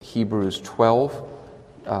Hebrews 12,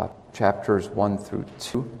 verses 1 through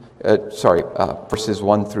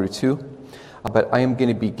 2. But I am going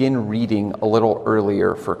to begin reading a little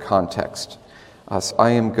earlier for context. So I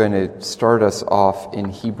am going to start us off in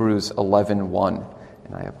Hebrews 11:1,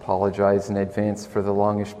 and I apologize in advance for the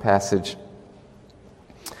longish passage.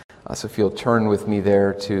 So if you'll turn with me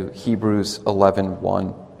there to Hebrews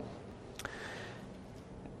 11:1.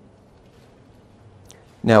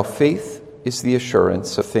 Now faith is the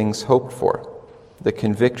assurance of things hoped for, the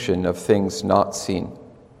conviction of things not seen.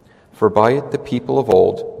 For by it the people of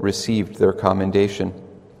old received their commendation.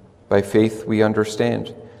 By faith we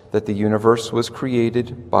understand that the universe was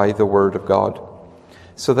created by the word of God,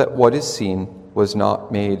 so that what is seen was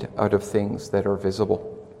not made out of things that are visible.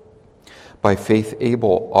 By faith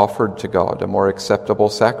Abel offered to God a more acceptable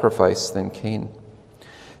sacrifice than Cain,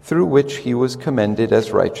 through which he was commended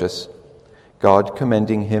as righteous, God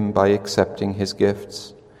commending him by accepting his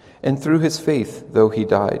gifts. And through his faith, though he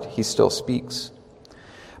died, he still speaks.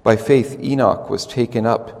 By faith Enoch was taken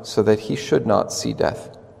up so that he should not see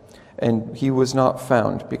death, and he was not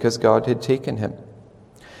found because God had taken him.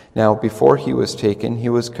 Now before he was taken, he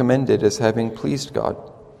was commended as having pleased God.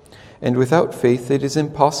 And without faith it is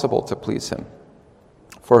impossible to please him.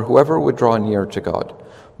 For whoever would draw near to God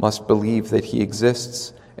must believe that he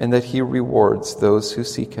exists and that he rewards those who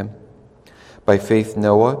seek him. By faith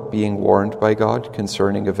Noah, being warned by God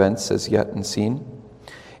concerning events as yet unseen,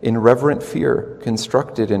 in reverent fear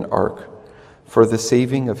constructed an ark for the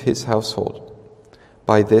saving of his household.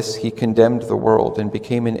 By this he condemned the world and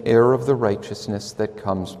became an heir of the righteousness that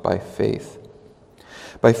comes by faith.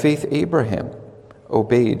 By faith Abraham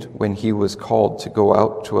obeyed when he was called to go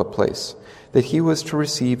out to a place that he was to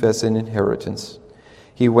receive as an inheritance.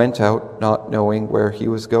 He went out not knowing where he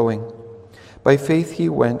was going. By faith he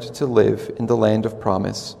went to live in the land of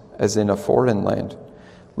promise, as in a foreign land,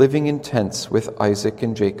 living in tents with Isaac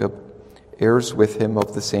and Jacob, heirs with him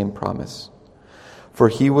of the same promise. For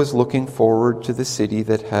he was looking forward to the city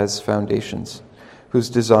that has foundations,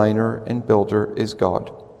 whose designer and builder is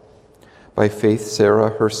God. By faith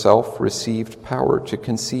Sarah herself received power to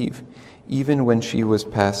conceive, even when she was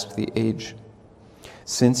past the age,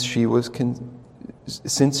 since she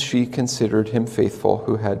considered him faithful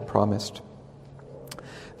who had promised.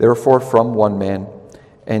 Therefore from one man,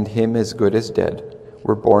 and him as good as dead,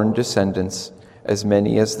 were born descendants, as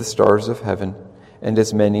many as the stars of heaven, and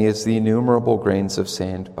as many as the innumerable grains of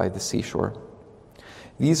sand by the seashore.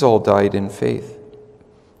 These all died in faith,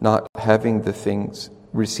 not having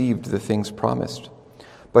received the things promised,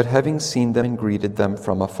 but having seen them and greeted them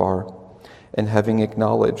from afar, and having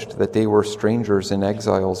acknowledged that they were strangers and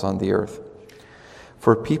exiles on the earth.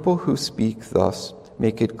 For people who speak thus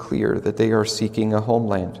make it clear that they are seeking a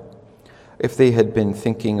homeland. If they had been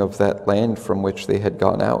thinking of that land from which they had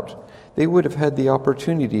gone out, they would have had the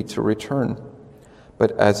opportunity to return.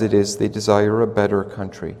 But as it is, they desire a better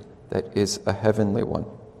country, that is, a heavenly one.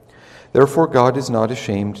 Therefore God is not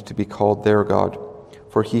ashamed to be called their God,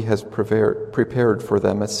 for he has prepared for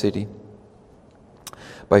them a city.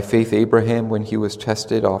 By faith Abraham, when he was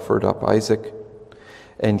tested, offered up Isaac,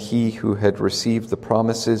 and he who had received the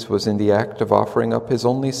promises was in the act of offering up his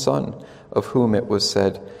only son, of whom it was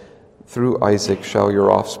said, "Through Isaac shall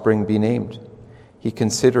your offspring be named." He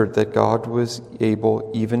considered that God was able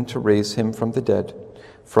even to raise him from the dead,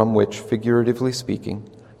 from which, figuratively speaking,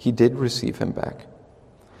 he did receive him back.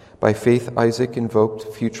 By faith Isaac invoked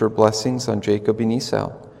future blessings on Jacob and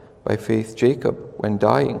Esau. By faith Jacob, when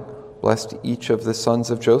dying, blessed each of the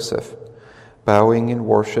sons of Joseph, bowing in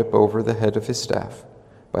worship over the head of his staff.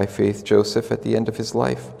 By faith Joseph, at the end of his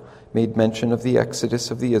life, made mention of the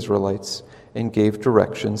exodus of the Israelites and gave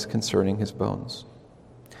directions concerning his bones.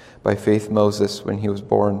 By faith Moses, when he was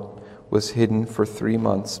born, was hidden for 3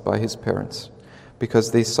 months by his parents,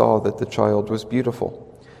 because they saw that the child was beautiful,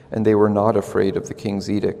 and they were not afraid of the king's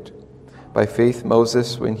edict. By faith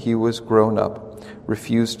Moses, when he was grown up,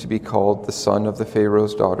 refused to be called the son of the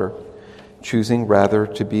Pharaoh's daughter, choosing rather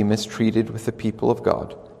to be mistreated with the people of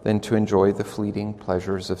God than to enjoy the fleeting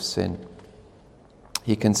pleasures of sin.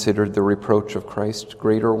 He considered the reproach of Christ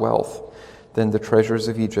greater wealth than the treasures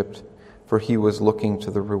of Egypt, for he was looking to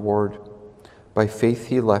the reward. By faith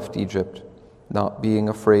he left Egypt, not being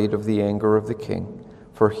afraid of the anger of the king,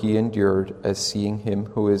 for he endured as seeing him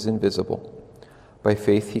who is invisible. By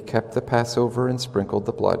faith he kept the Passover and sprinkled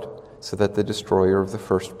the blood, so that the destroyer of the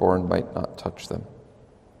firstborn might not touch them.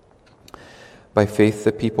 By faith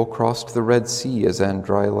the people crossed the Red Sea as on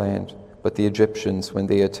dry land, but the Egyptians, when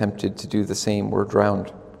they attempted to do the same, were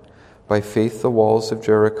drowned. By faith the walls of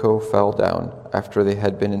Jericho fell down after they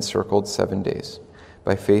had been encircled 7 days.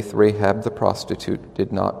 By faith Rahab the prostitute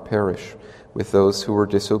did not perish with those who were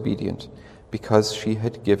disobedient, because she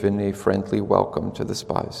had given a friendly welcome to the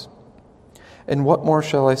spies. And what more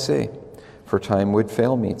shall I say? For time would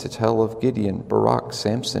fail me to tell of Gideon, Barak,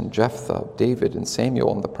 Samson, Jephthah, David, and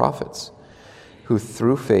Samuel, and the prophets, who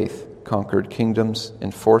through faith conquered kingdoms,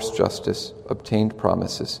 enforced justice, obtained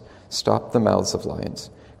promises, stopped the mouths of lions,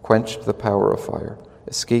 quenched the power of fire,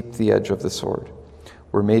 escaped the edge of the sword,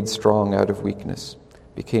 were made strong out of weakness,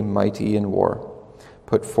 became mighty in war,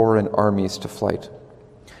 put foreign armies to flight.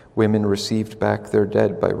 Women received back their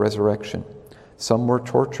dead by resurrection. Some were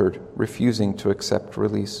tortured, refusing to accept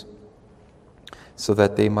release, so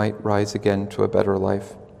that they might rise again to a better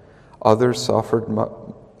life. Others suffered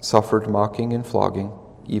mocking and flogging,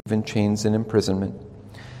 even chains and imprisonment.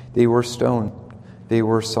 They were stoned, they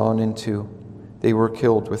were sawn in two, they were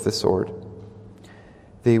killed with the sword.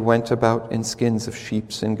 They went about in skins of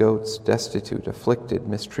sheep and goats, destitute, afflicted,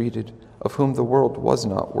 mistreated, of whom the world was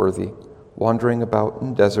not worthy, wandering about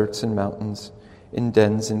in deserts and mountains, in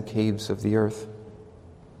dens and caves of the earth.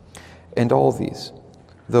 And all these,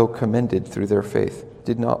 though commended through their faith,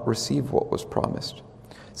 did not receive what was promised,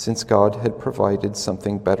 since God had provided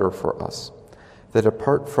something better for us, that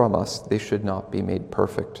apart from us they should not be made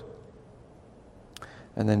perfect.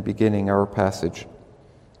 And then beginning our passage,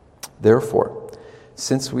 therefore,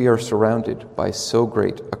 since we are surrounded by so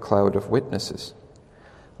great a cloud of witnesses,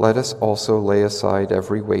 let us also lay aside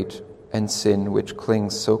every weight and sin which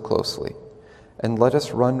clings so closely, and let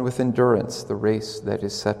us run with endurance the race that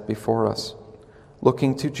is set before us,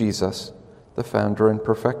 looking to Jesus, the founder and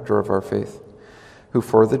perfecter of our faith, who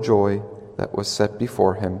for the joy that was set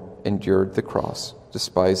before him endured the cross,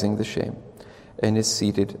 despising the shame, and is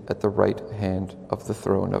seated at the right hand of the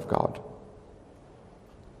throne of God.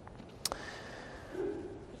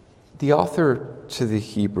 The author to the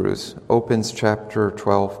Hebrews opens chapter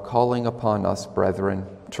 12 calling upon us, brethren,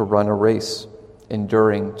 to run a race,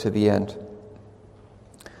 enduring to the end.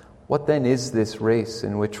 What then is this race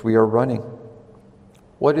in which we are running?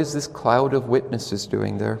 What is this cloud of witnesses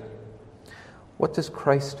doing there? What does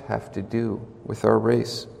Christ have to do with our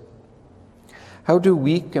race? How do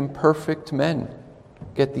weak and perfect men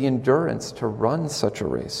get the endurance to run such a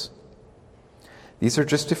race? These are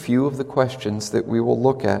just a few of the questions that we will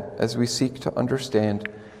look at as we seek to understand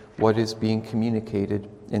what is being communicated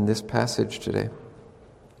in this passage today.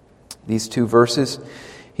 These two verses,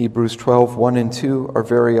 Hebrews 12, 1 and 2, are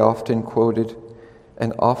very often quoted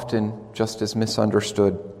and often just as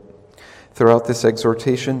misunderstood. Throughout this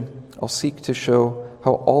exhortation, I'll seek to show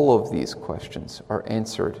how all of these questions are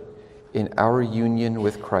answered in our union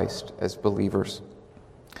with Christ as believers.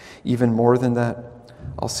 Even more than that,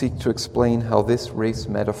 I'll seek to explain how this race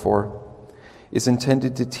metaphor is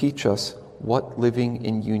intended to teach us what living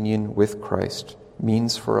in union with Christ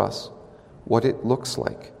means for us, what it looks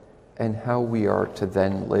like, and how we are to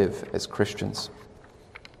then live as Christians.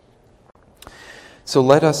 So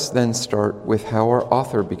let us then start with how our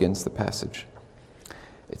author begins the passage.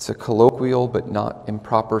 It's a colloquial but not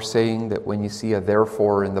improper saying that when you see a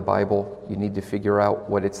therefore in the Bible, you need to figure out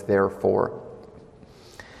what it's there for.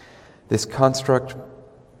 This construct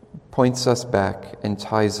points us back and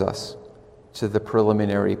ties us to the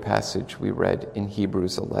preliminary passage we read in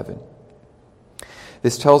Hebrews 11.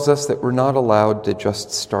 This tells us that we're not allowed to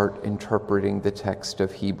just start interpreting the text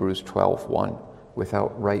of Hebrews 12:1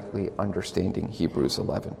 without rightly understanding Hebrews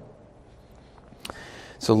 11.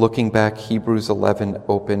 So looking back, Hebrews 11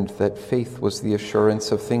 opened that faith was the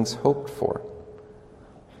assurance of things hoped for.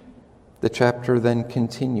 The chapter then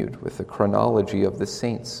continued with a chronology of the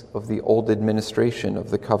saints of the old administration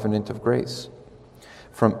of the covenant of grace,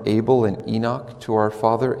 from Abel and Enoch to our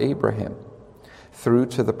father Abraham, through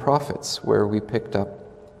to the prophets where we picked up.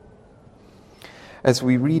 As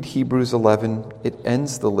we read Hebrews 11, it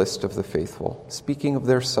ends the list of the faithful, speaking of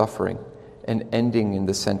their suffering and ending in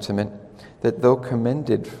the sentiment that though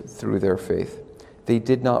commended through their faith, they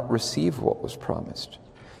did not receive what was promised,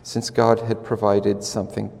 since God had provided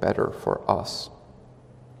something better for us.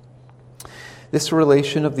 This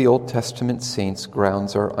relation of the Old Testament saints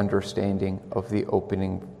grounds our understanding of the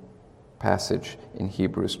opening passage in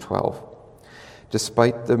Hebrews 12.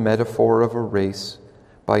 Despite the metaphor of a race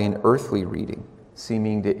by an earthly reading,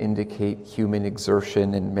 seeming to indicate human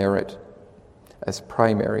exertion and merit as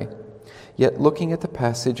primary, yet looking at the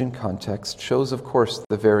passage in context shows, of course,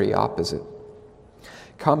 the very opposite.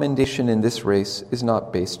 Commendation in this race is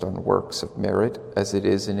not based on works of merit, as it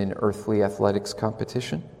is in an earthly athletics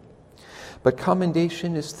competition, but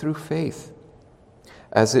commendation is through faith,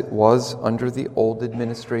 as it was under the old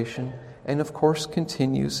administration, and of course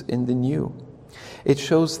continues in the new, It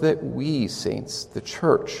shows that we, saints, the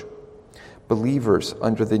church, believers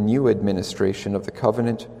under the new administration of the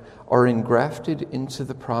covenant, are engrafted into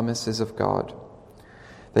the promises of God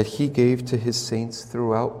that he gave to his saints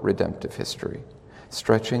throughout redemptive history,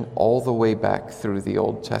 stretching all the way back through the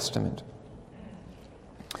Old Testament.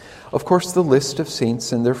 Of course, the list of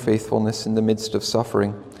saints and their faithfulness in the midst of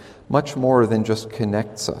suffering much more than just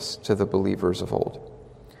connects us to the believers of old.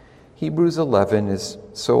 Hebrews 11 is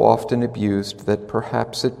so often abused that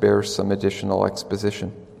perhaps it bears some additional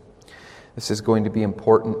exposition. This is going to be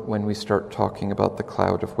important when we start talking about the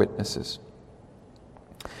cloud of witnesses.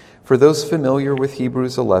 For those familiar with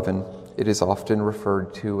Hebrews 11, it is often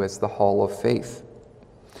referred to as the Hall of Faith,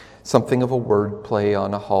 something of a word play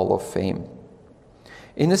on a Hall of Fame.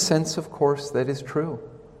 In a sense, of course, that is true.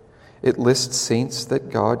 It lists saints that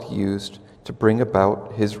God used to bring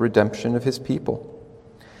about his redemption of his people,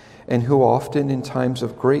 and who often in times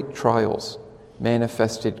of great trials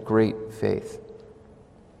manifested great faith.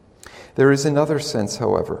 There is another sense,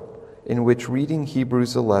 however, in which reading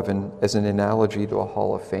Hebrews 11 as an analogy to a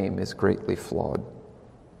Hall of Fame is greatly flawed.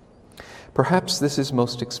 Perhaps this is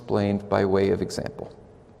most explained by way of example.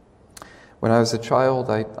 When I was a child,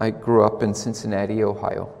 I grew up in Cincinnati,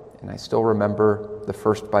 Ohio, and I still remember the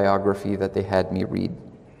first biography that they had me read.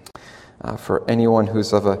 For anyone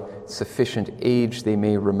who's of a sufficient age, they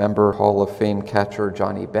may remember Hall of Fame catcher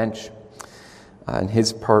Johnny Bench and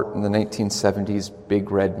his part in the 1970s Big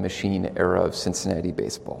Red Machine era of Cincinnati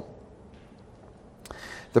baseball.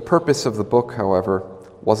 The purpose of the book, however,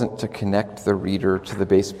 wasn't to connect the reader to the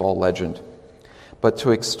baseball legend, but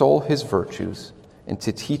to extol his virtues and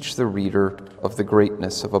to teach the reader of the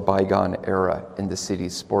greatness of a bygone era in the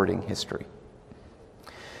city's sporting history.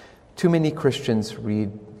 Too many Christians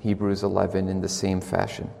read Hebrews 11 in the same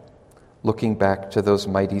fashion, looking back to those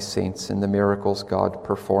mighty saints and the miracles God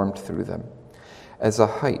performed through them, as a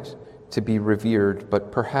height to be revered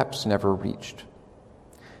but perhaps never reached.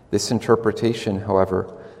 This interpretation,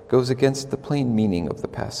 however, goes against the plain meaning of the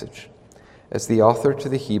passage, as the author to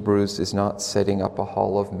the Hebrews is not setting up a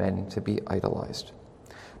hall of men to be idolized,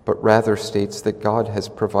 but rather states that God has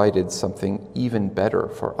provided something even better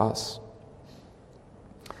for us.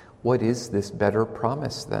 What is this better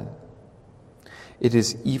promise, then? It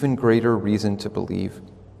is even greater reason to believe,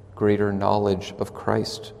 greater knowledge of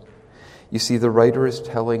Christ. You see, the writer is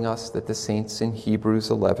telling us that the saints in Hebrews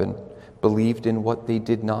 11 believed in what they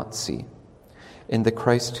did not see, in the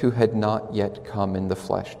Christ who had not yet come in the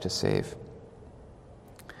flesh to save.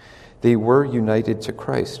 They were united to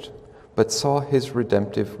Christ, but saw his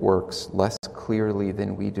redemptive works less clearly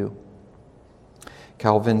than we do.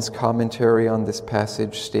 Calvin's commentary on this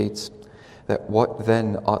passage states that what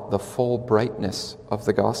then ought the full brightness of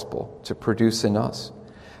the gospel to produce in us?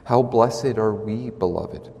 How blessed are we,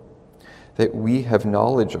 beloved, that we have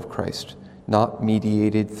knowledge of Christ, not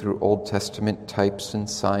mediated through Old Testament types and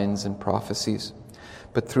signs and prophecies,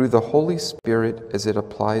 but through the Holy Spirit as it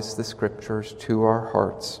applies the Scriptures to our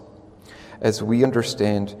hearts, as we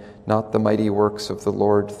understand not the mighty works of the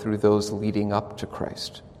Lord through those leading up to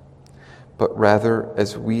Christ, but rather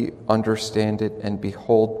as we understand it and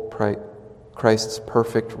behold Christ's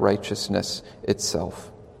perfect righteousness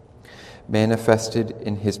itself, manifested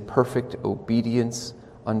in his perfect obedience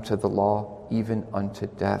unto the law, even unto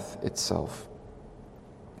death itself.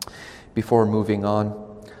 Before moving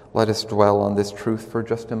on, let us dwell on this truth for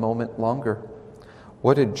just a moment longer.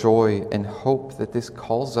 What a joy and hope that this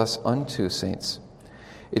calls us unto, saints.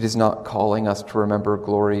 It is not calling us to remember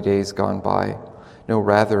glory days gone by. No,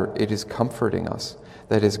 rather, it is comforting us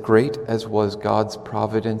that as great as was God's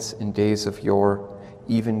providence in days of yore,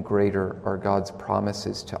 even greater are God's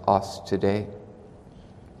promises to us today.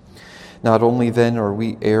 Not only then are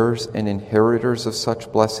we heirs and inheritors of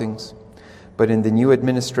such blessings, but in the new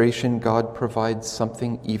administration, God provides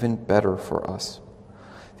something even better for us.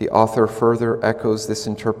 The author further echoes this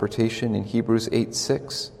interpretation in Hebrews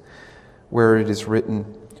 8:6, where it is written,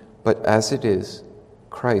 "But as it is,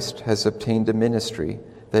 Christ has obtained a ministry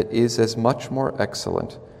that is as much more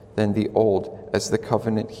excellent than the old as the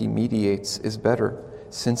covenant he mediates is better,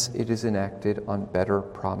 since it is enacted on better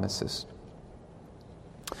promises."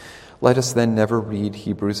 Let us then never read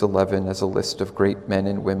Hebrews 11 as a list of great men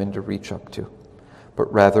and women to reach up to,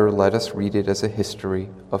 but rather let us read it as a history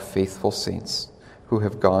of faithful saints who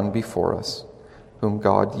have gone before us, whom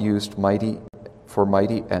God used for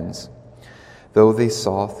mighty ends, though they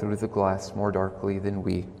saw through the glass more darkly than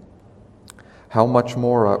we. How much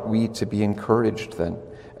more ought we to be encouraged then,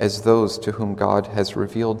 as those to whom God has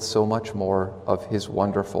revealed so much more of his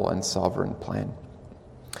wonderful and sovereign plan.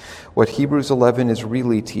 What Hebrews 11 is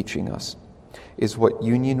really teaching us is what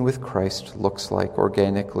union with Christ looks like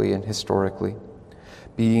organically and historically.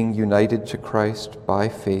 Being united to Christ by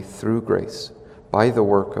faith through grace, by the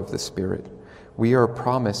work of the Spirit, we are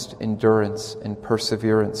promised endurance and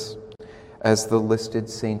perseverance, as the listed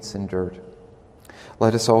saints endured.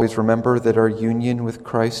 Let us always remember that our union with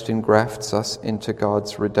Christ engrafts us into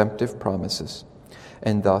God's redemptive promises,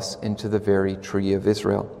 and thus into the very tree of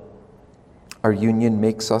Israel. Our union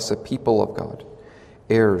makes us a people of God,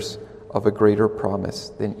 heirs of a greater promise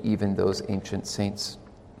than even those ancient saints.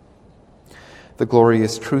 The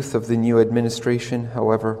glorious truth of the new administration,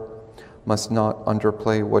 however, must not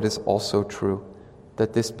underplay what is also true,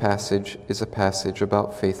 that this passage is a passage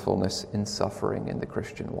about faithfulness in suffering in the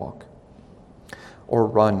Christian walk, or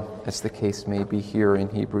run, as the case may be here in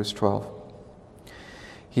Hebrews 12.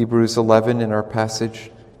 Hebrews 11 in our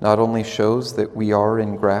passage not only shows that we are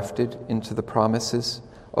engrafted into the promises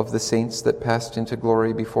of the saints that passed into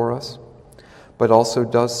glory before us, but also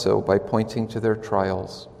does so by pointing to their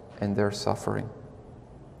trials and their suffering.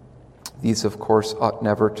 These, of course, ought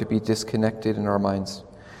never to be disconnected in our minds,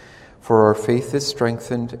 for our faith is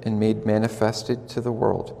strengthened and made manifested to the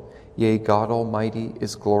world. Yea, God Almighty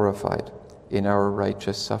is glorified in our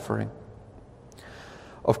righteous suffering.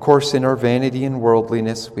 Of course, in our vanity and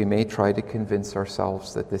worldliness, we may try to convince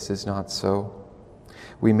ourselves that this is not so.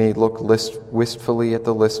 We may look wistfully at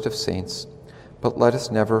the list of saints, but let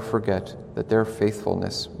us never forget that their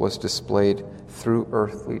faithfulness was displayed through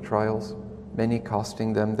earthly trials, many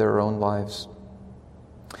costing them their own lives.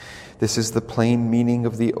 This is the plain meaning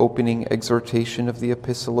of the opening exhortation of the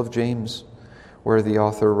Epistle of James, where the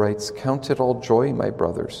author writes, "Count it all joy, my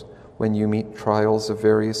brothers, when you meet trials of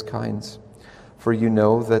various kinds, for you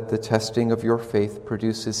know that the testing of your faith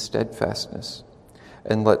produces steadfastness.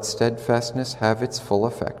 And let steadfastness have its full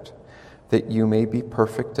effect, that you may be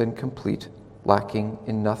perfect and complete, lacking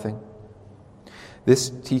in nothing." This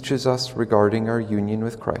teaches us regarding our union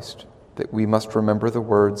with Christ that we must remember the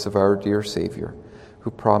words of our dear Savior, who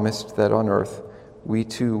promised that on earth we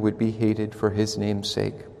too would be hated for his name's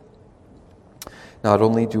sake. Not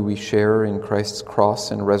only do we share in Christ's cross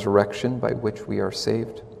and resurrection by which we are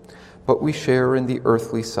saved, but we share in the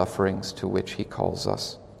earthly sufferings to which he calls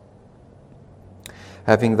us.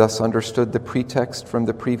 Having thus understood the pretext from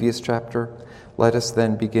the previous chapter, let us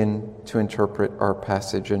then begin to interpret our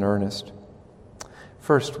passage in earnest.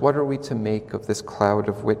 First, what are we to make of this cloud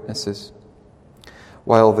of witnesses?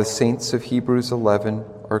 While the saints of Hebrews 11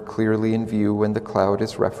 are clearly in view when the cloud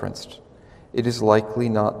is referenced, it is likely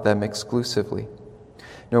not them exclusively.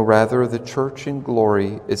 No, rather, the church in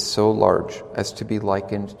glory is so large as to be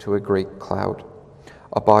likened to a great cloud,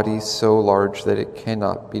 a body so large that it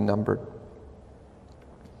cannot be numbered.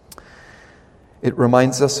 It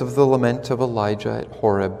reminds us of the lament of Elijah at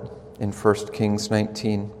Horeb in 1 Kings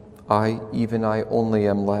 19. "I, even I only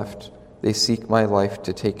am left. They seek my life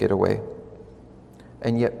to take it away."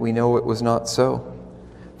 And yet we know it was not so.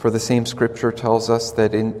 For the same scripture tells us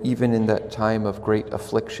that even in that time of great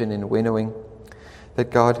affliction and winnowing, that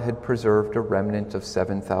God had preserved a remnant of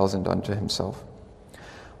 7,000 unto himself.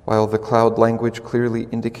 While the cloud language clearly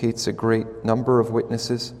indicates a great number of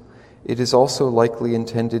witnesses, it is also likely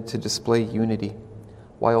intended to display unity.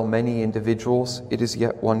 While many individuals, it is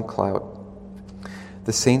yet one cloud.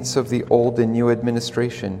 The saints of the old and new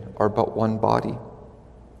administration are but one body.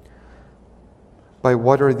 By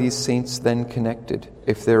what are these saints then connected,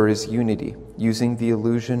 if there is unity? Using the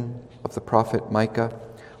allusion of the prophet Micah,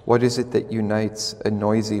 what is it that unites a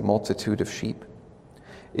noisy multitude of sheep?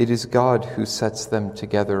 It is God who sets them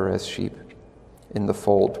together as sheep in the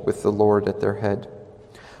fold with the Lord at their head.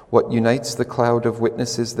 What unites the cloud of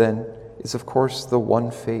witnesses then is, of course, the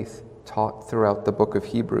one faith taught throughout the book of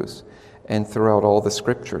Hebrews and throughout all the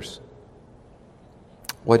scriptures.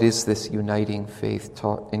 What is this uniting faith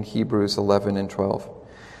taught in Hebrews 11 and 12?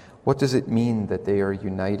 What does it mean that they are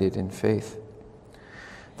united in faith?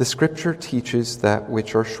 The scripture teaches that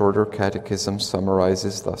which our shorter catechism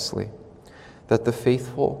summarizes thusly, that the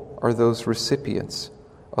faithful are those recipients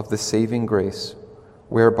of the saving grace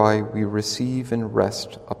whereby we receive and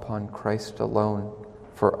rest upon Christ alone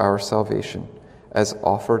for our salvation as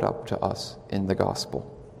offered up to us in the gospel.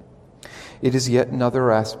 It is yet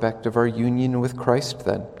another aspect of our union with Christ,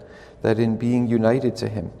 then, that in being united to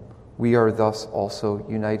him, we are thus also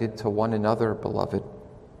united to one another, beloved,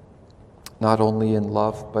 not only in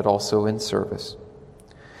love, but also in service.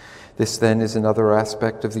 This, then, is another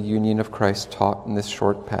aspect of the union of Christ taught in this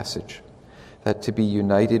short passage, that to be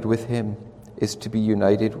united with him is to be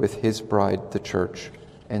united with his bride, the church,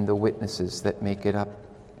 and the witnesses that make it up.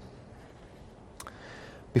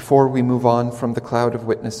 Before we move on from the cloud of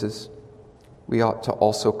witnesses, we ought to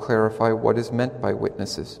also clarify what is meant by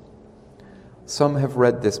witnesses. Some have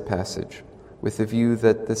read this passage with the view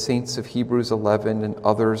that the saints of Hebrews 11 and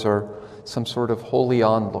others are some sort of holy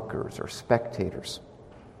onlookers or spectators,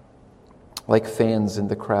 like fans in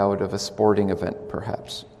the crowd of a sporting event,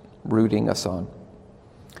 perhaps, rooting us on.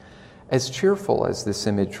 As cheerful as this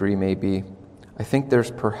imagery may be, I think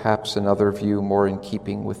there's perhaps another view more in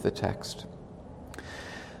keeping with the text.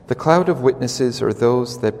 The cloud of witnesses are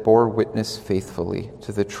those that bore witness faithfully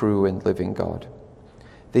to the true and living God.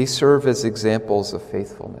 They serve as examples of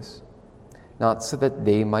faithfulness, not so that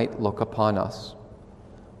they might look upon us,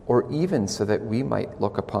 or even so that we might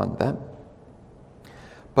look upon them,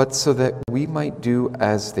 but so that we might do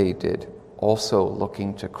as they did, also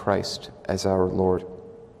looking to Christ as our Lord.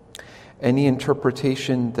 Any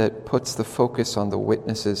interpretation that puts the focus on the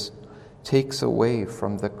witnesses takes away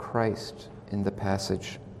from the Christ in the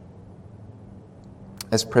passage.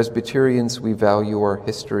 As Presbyterians, we value our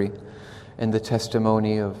history and the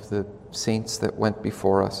testimony of the saints that went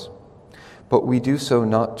before us, but we do so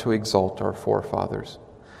not to exalt our forefathers,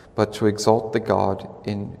 but to exalt the God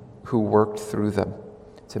who worked through them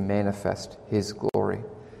to manifest his glory.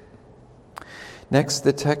 Next,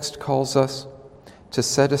 the text calls us to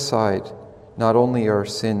set aside not only our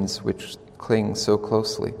sins which cling so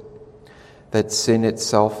closely. That sin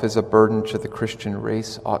itself is a burden to the Christian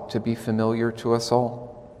race ought to be familiar to us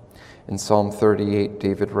all. In Psalm 38,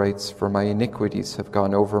 David writes, "For my iniquities have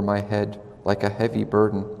gone over my head like a heavy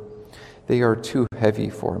burden. They are too heavy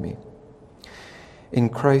for me." In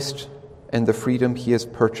Christ and the freedom he has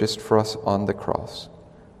purchased for us on the cross,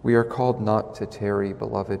 we are called not to tarry,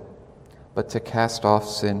 beloved, but to cast off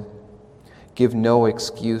sin. Give no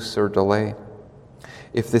excuse or delay.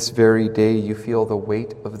 If this very day you feel the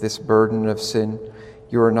weight of this burden of sin,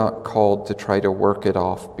 you are not called to try to work it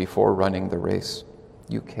off before running the race.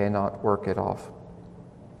 You cannot work it off.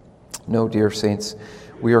 No, dear saints,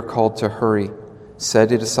 we are called to hurry,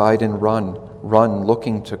 set it aside and run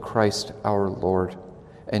looking to Christ our Lord,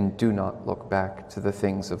 and do not look back to the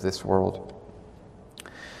things of this world.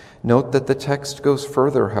 Note that the text goes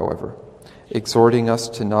further, however, exhorting us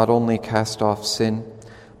to not only cast off sin,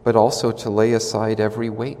 but also to lay aside every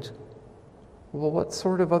weight. Well, what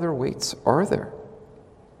sort of other weights are there?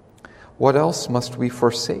 What else must we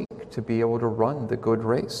forsake to be able to run the good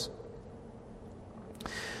race?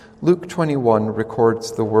 Luke 21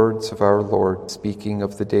 records the words of our Lord speaking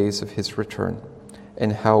of the days of his return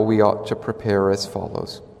and how we ought to prepare as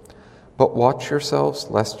follows. "But watch yourselves,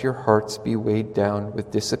 lest your hearts be weighed down with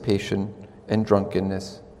dissipation and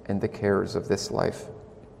drunkenness and the cares of this life,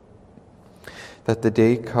 that the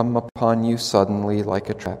day come upon you suddenly like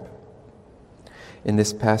a trap." In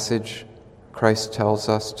this passage, Christ tells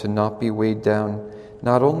us to not be weighed down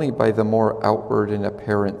not only by the more outward and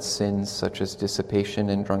apparent sins such as dissipation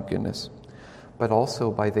and drunkenness, but also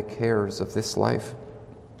by the cares of this life.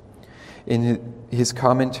 In his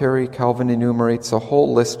commentary, Calvin enumerates a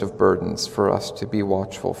whole list of burdens for us to be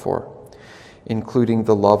watchful for, including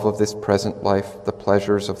the love of this present life, the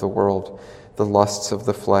pleasures of the world, the lusts of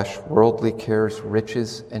the flesh, worldly cares,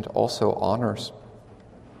 riches, and also honors.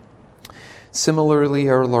 Similarly,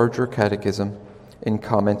 our larger catechism, in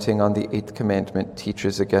commenting on the 8th commandment,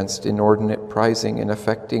 teaches against inordinate prizing and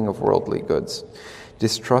affecting of worldly goods,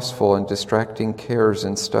 distrustful and distracting cares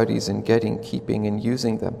and studies in getting, keeping, and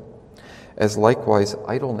using them, as likewise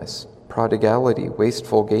idleness, prodigality,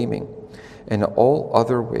 wasteful gaming, and all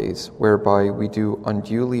other ways whereby we do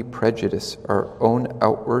unduly prejudice our own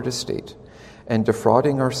outward estate, and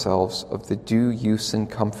defrauding ourselves of the due use and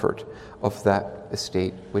comfort of that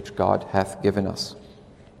estate which God hath given us.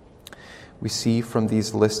 We see from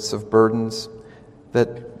these lists of burdens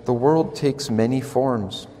that the world takes many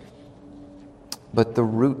forms, but the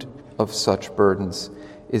root of such burdens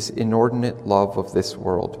is inordinate love of this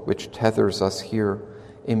world, which tethers us here,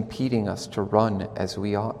 impeding us to run as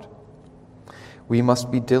we ought. We must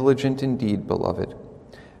be diligent indeed, beloved,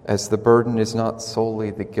 as the burden is not solely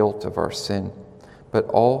the guilt of our sin, but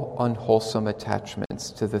all unwholesome attachments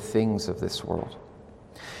to the things of this world.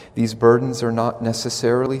 These burdens are not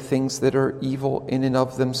necessarily things that are evil in and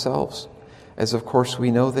of themselves, as of course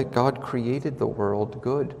we know that God created the world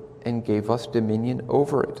good and gave us dominion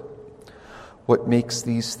over it. What makes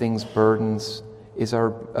these things burdens is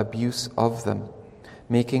our abuse of them,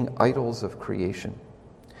 making idols of creation,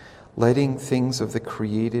 letting things of the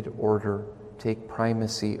created order take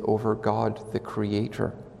primacy over God, the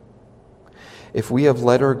Creator. If we have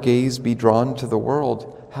let our gaze be drawn to the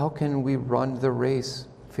world, how can we run the race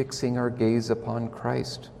fixing our gaze upon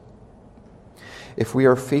Christ? If we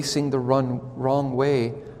are facing the wrong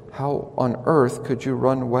way, how on earth could you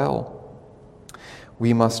run well?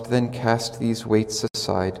 We must then cast these weights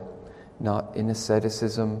aside, not in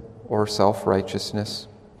asceticism or self-righteousness,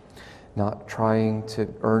 not trying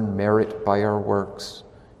to earn merit by our works,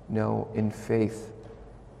 no, in faith.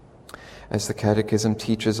 As the Catechism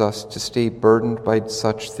teaches us, to stay burdened by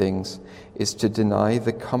such things is to deny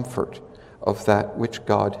the comfort of that which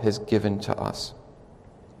God has given to us.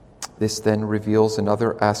 This then reveals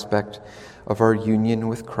another aspect of our union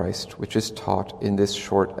with Christ, which is taught in this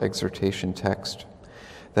short exhortation text,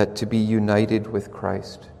 that to be united with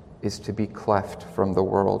Christ is to be cleft from the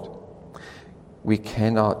world. We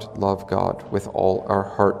cannot love God with all our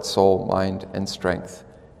heart, soul, mind, and strength,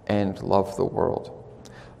 and love the world.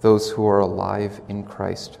 Those who are alive in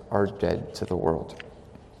Christ are dead to the world.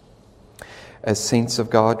 As saints of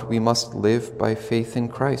God, we must live by faith in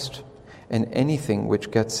Christ, and anything which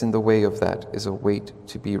gets in the way of that is a weight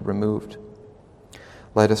to be removed.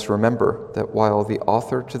 Let us remember that while the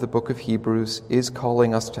author to the book of Hebrews is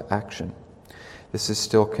calling us to action, this is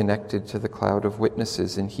still connected to the cloud of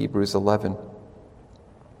witnesses in Hebrews 11.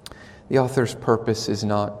 The author's purpose is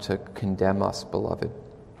not to condemn us, beloved,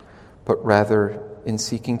 but rather in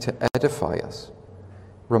seeking to edify us,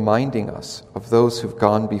 reminding us of those who've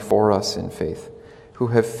gone before us in faith, who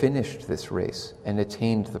have finished this race and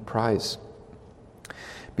attained the prize.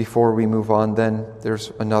 Before we move on, then,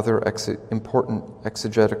 there's another important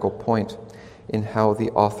exegetical point in how the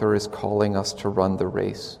author is calling us to run the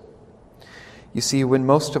race. You see, when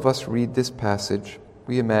most of us read this passage,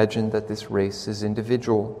 we imagine that this race is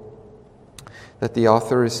individual, that the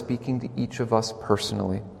author is speaking to each of us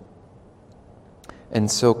personally, and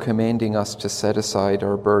so commanding us to set aside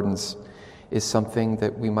our burdens is something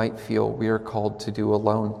that we might feel we are called to do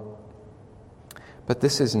alone. But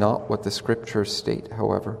this is not what the Scriptures state,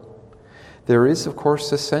 however. There is, of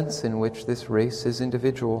course, a sense in which this race is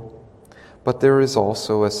individual, but there is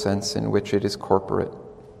also a sense in which it is corporate.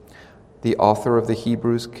 The author of the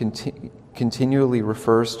Hebrews continually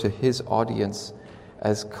refers to his audience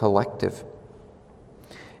as collective.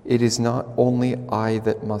 It is not only I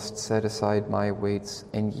that must set aside my weights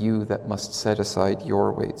and you that must set aside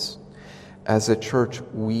your weights. As a church,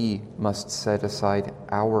 we must set aside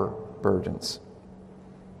our burdens.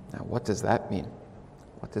 Now, what does that mean?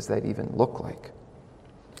 What does that even look like?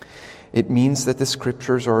 It means that the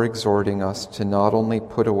Scriptures are exhorting us to not only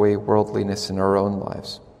put away worldliness in our own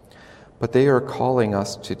lives, but they are calling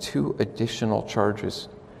us to two additional charges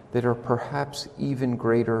that are perhaps even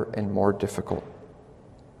greater and more difficult.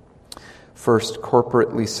 First,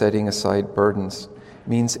 corporately setting aside burdens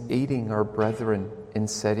means aiding our brethren in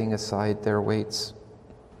setting aside their weights.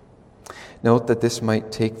 Note that this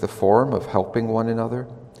might take the form of helping one another.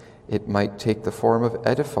 It might take the form of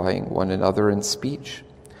edifying one another in speech,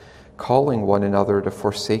 calling one another to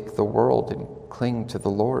forsake the world and cling to the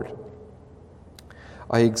Lord.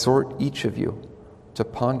 I exhort each of you to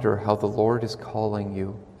ponder how the Lord is calling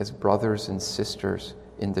you as brothers and sisters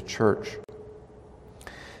in the church,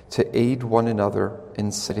 to aid one another in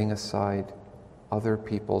setting aside other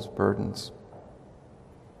people's burdens.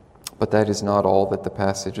 But that is not all that the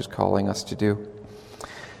passage is calling us to do.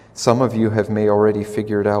 Some of you may already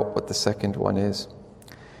figured out what the second one is.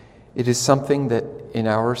 It is something that in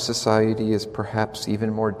our society is perhaps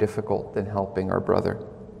even more difficult than helping our brother.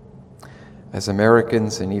 As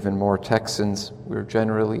Americans and even more Texans, we're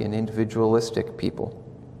generally an individualistic people.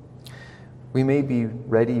 We may be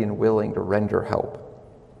ready and willing to render help,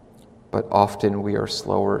 but often we are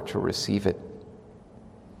slower to receive it.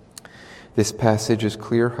 This passage is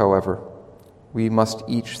clear, however. We must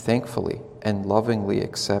each thankfully and lovingly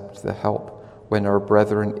accept the help when our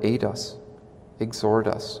brethren aid us, exhort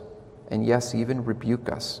us, and yes, even rebuke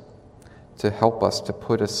us, to help us to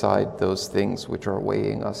put aside those things which are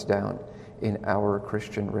weighing us down in our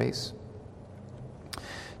Christian race.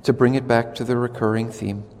 To bring it back to the recurring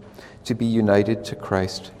theme, to be united to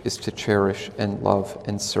Christ is to cherish and love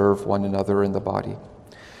and serve one another in the body.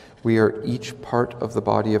 We are each part of the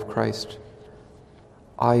body of Christ.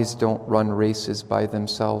 Eyes don't run races by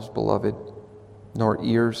themselves, beloved, nor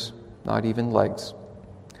ears, not even legs.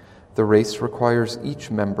 The race requires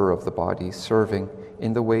each member of the body serving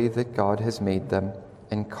in the way that God has made them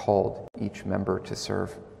and called each member to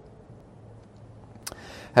serve.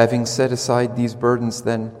 Having set aside these burdens,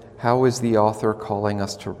 then, how is the author calling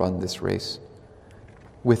us to run this race?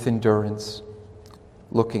 With endurance,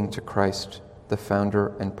 looking to Christ, the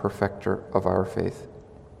founder and perfecter of our faith.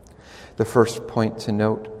 The first point to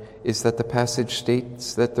note is that the passage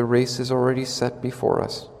states that the race is already set before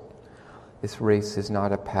us. This race is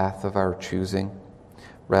not a path of our choosing.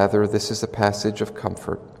 Rather, this is a passage of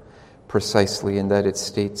comfort, precisely in that it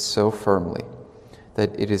states so firmly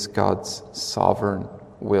that it is God's sovereign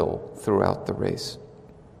will throughout the race.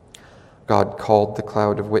 God called the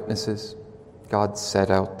cloud of witnesses. God set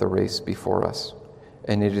out the race before us.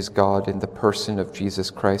 And it is God in the person of Jesus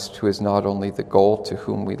Christ who is not only the goal to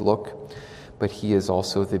whom we look, but he is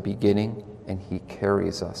also the beginning, and he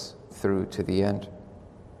carries us through to the end.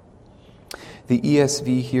 The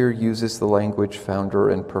ESV here uses the language founder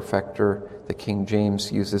and perfecter. The King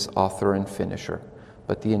James uses author and finisher,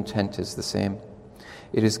 but the intent is the same.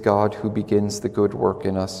 It is God who begins the good work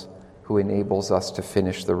in us, who enables us to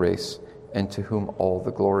finish the race, and to whom all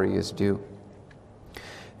the glory is due.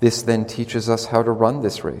 This then teaches us how to run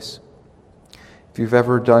this race. If you've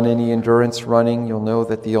ever done any endurance running, you'll know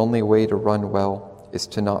that the only way to run well is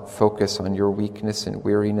to not focus on your weakness and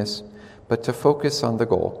weariness, but to focus on the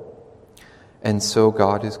goal. And so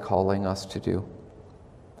God is calling us to do.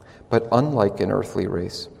 But unlike an earthly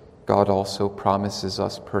race, God also promises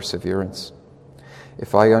us perseverance.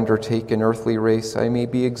 If I undertake an earthly race, I may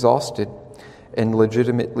be exhausted and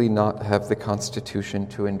legitimately not have the constitution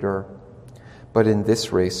to endure. But in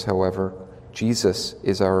this race, however, Jesus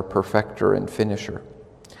is our perfecter and finisher.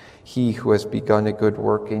 He who has begun a good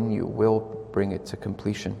work in you will bring it to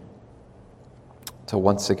completion. To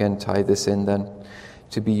once again tie this in then,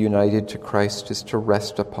 to be united to Christ is to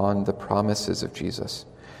rest upon the promises of Jesus,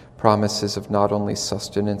 promises of not only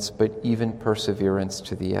sustenance, but even perseverance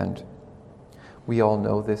to the end. We all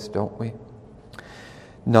know this, don't we?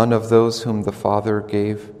 None of those whom the Father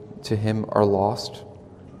gave to him are lost.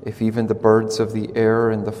 If even the birds of the air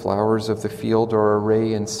and the flowers of the field are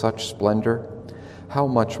arrayed in such splendor, how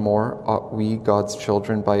much more ought we, God's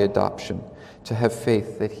children by adoption, to have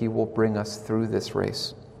faith that he will bring us through this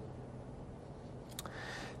race?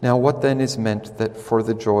 Now, what then is meant that for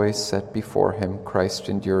the joy set before him, Christ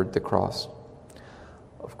endured the cross?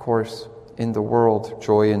 Of course, in the world,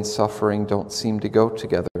 joy and suffering don't seem to go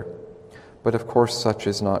together. But of course, such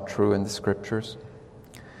is not true in the Scriptures.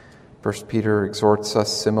 1 Peter exhorts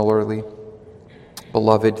us similarly,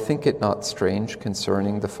 "Beloved, think it not strange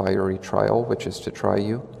concerning the fiery trial which is to try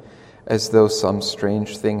you, as though some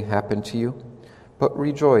strange thing happened to you, but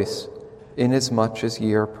rejoice, inasmuch as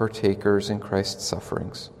ye are partakers in Christ's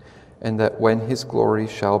sufferings, and that when his glory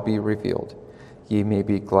shall be revealed, ye may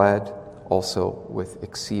be glad also with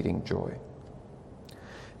exceeding joy."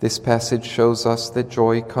 This passage shows us that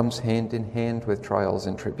joy comes hand in hand with trials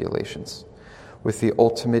and tribulations, with the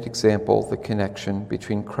ultimate example, the connection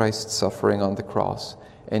between Christ's suffering on the cross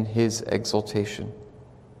and his exaltation.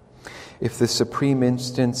 If the supreme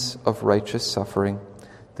instance of righteous suffering,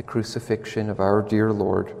 the crucifixion of our dear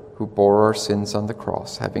Lord, who bore our sins on the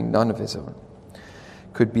cross, having none of his own,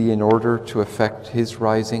 could be in order to effect his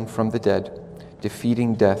rising from the dead,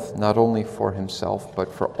 defeating death not only for himself,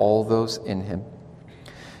 but for all those in him,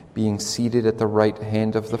 being seated at the right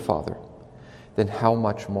hand of the Father, then how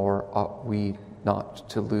much more ought we not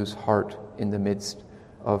to lose heart in the midst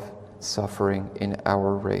of suffering in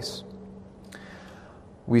our race?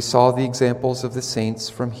 We saw the examples of the saints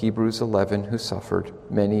from Hebrews 11 who suffered,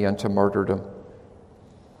 many unto martyrdom.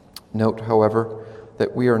 Note, however,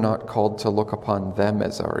 that we are not called to look upon them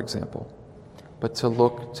as our example, but to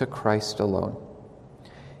look to Christ alone.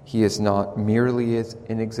 He is not merely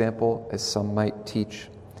an example, as some might teach.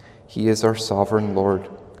 He is our sovereign Lord,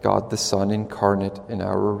 God the Son incarnate and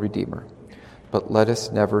our Redeemer. But let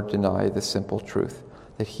us never deny the simple truth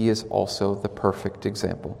that he is also the perfect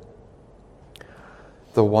example.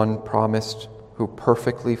 The one promised who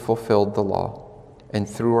perfectly fulfilled the law, and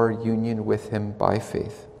through our union with him by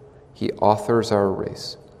faith, he authors our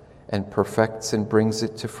race and perfects and brings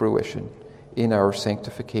it to fruition in our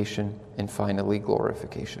sanctification and finally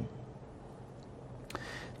glorification.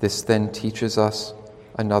 This then teaches us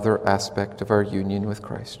another aspect of our union with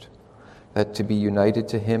Christ, that to be united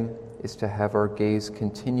to him is to have our gaze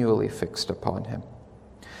continually fixed upon him.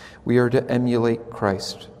 We are to emulate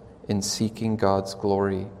Christ in seeking God's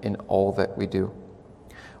glory in all that we do,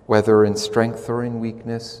 whether in strength or in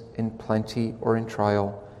weakness, in plenty or in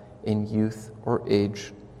trial, in youth or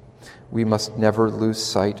age. We must never lose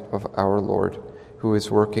sight of our Lord, who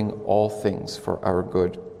is working all things for our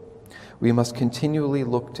good. We must continually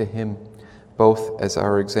look to him, both as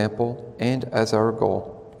our example and as our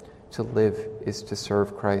goal. To live is to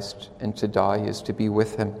serve Christ, and to die is to be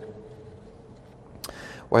with him.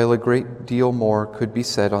 While a great deal more could be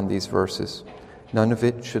said on these verses, none of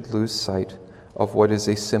it should lose sight of what is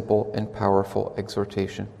a simple and powerful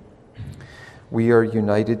exhortation. We are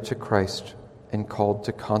united to Christ and called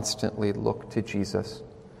to constantly look to Jesus,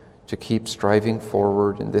 to keep striving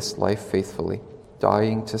forward in this life faithfully,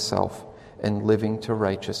 dying to self and living to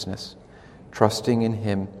righteousness, trusting in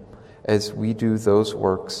him as we do those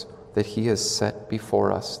works that he has set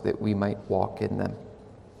before us that we might walk in them.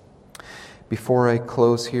 Before I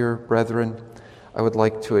close here, brethren, I would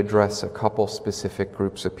like to address a couple specific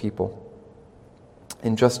groups of people.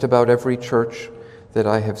 In just about every church that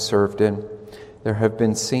I have served in, there have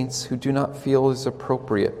been saints who do not feel it is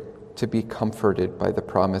appropriate to be comforted by the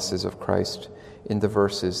promises of Christ in the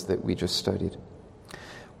verses that we just studied,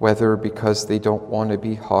 whether because they don't want to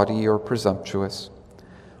be haughty or presumptuous,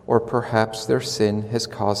 or perhaps their sin has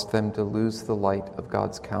caused them to lose the light of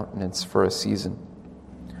God's countenance for a season.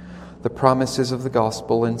 The promises of the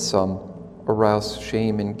gospel in some arouse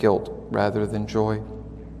shame and guilt rather than joy.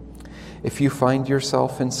 If you find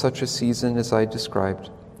yourself in such a season as I described,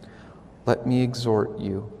 let me exhort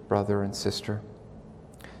you, brother and sister,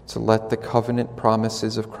 to let the covenant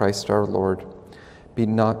promises of Christ our Lord be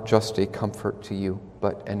not just a comfort to you,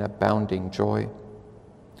 but an abounding joy.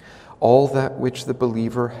 All that which the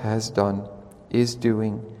believer has done, is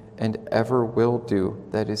doing, and ever will do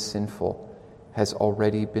that is sinful has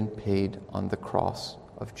already been paid on the cross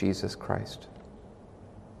of Jesus Christ.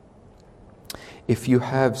 If you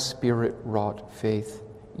have Spirit-wrought faith,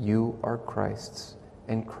 you are Christ's,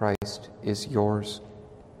 and Christ is yours.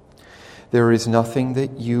 There is nothing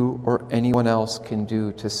that you or anyone else can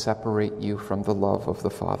do to separate you from the love of the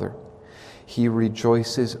Father. He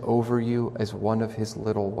rejoices over you as one of his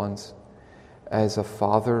little ones, as a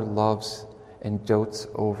father loves and dotes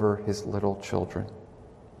over his little children.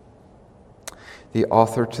 The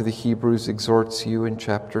author to the Hebrews exhorts you in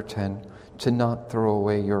chapter 10 to not throw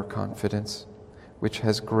away your confidence, which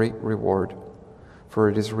has great reward. For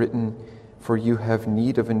it is written, "For you have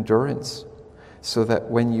need of endurance, so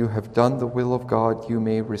that when you have done the will of God, you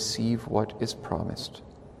may receive what is promised."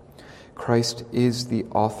 Christ is the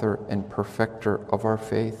author and perfecter of our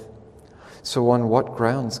faith. So on what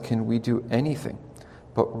grounds can we do anything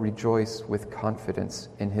but rejoice with confidence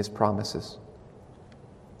in his promises?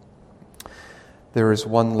 There is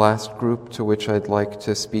one last group to which I'd like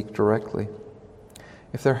to speak directly.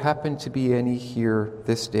 If there happen to be any here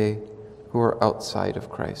this day who are outside of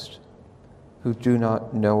Christ, who do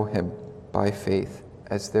not know him by faith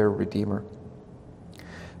as their Redeemer,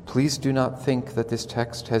 please do not think that this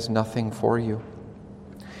text has nothing for you.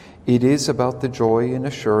 It is about the joy and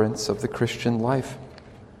assurance of the Christian life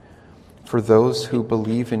for those who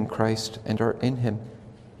believe in Christ and are in him.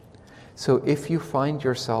 So if you find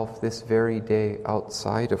yourself this very day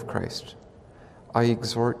outside of Christ, I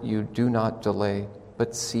exhort you, do not delay,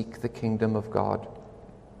 but seek the kingdom of God.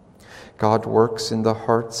 God works in the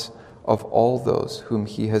hearts of all those whom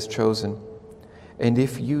he has chosen. And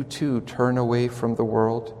if you too turn away from the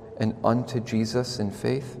world and unto Jesus in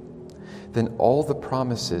faith, then all the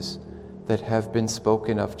promises that have been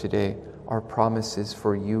spoken of today are promises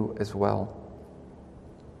for you as well.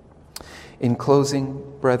 In closing,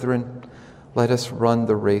 brethren, let us run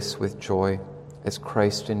the race with joy as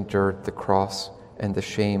Christ endured the cross and the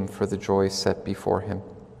shame for the joy set before him.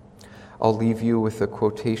 I'll leave you with a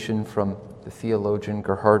quotation from the theologian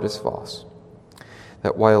Gerhardus Voss,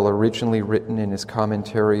 that while originally written in his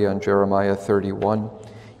commentary on Jeremiah 31,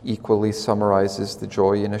 equally summarizes the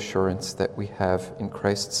joy and assurance that we have in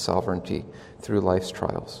Christ's sovereignty through life's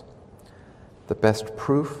trials. The best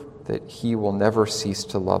proof that he will never cease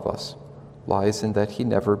to love us lies in that he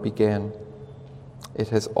never began. It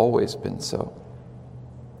has always been so.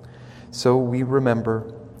 So we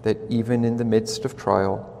remember that even in the midst of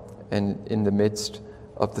trial and in the midst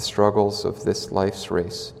of the struggles of this life's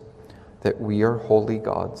race, that we are holy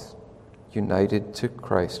gods, united to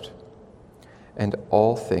Christ, and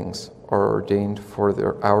all things are ordained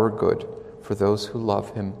for our good for those who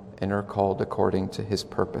love him and are called according to his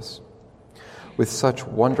purpose. With such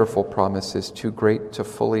wonderful promises too great to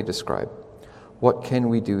fully describe, what can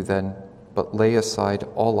we do then but lay aside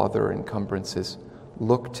all other encumbrances,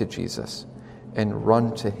 look to Jesus, and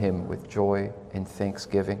run to him with joy and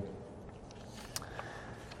thanksgiving?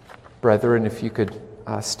 Brethren, if you could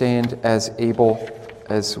stand as able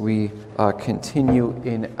as we continue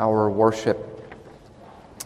in our worship.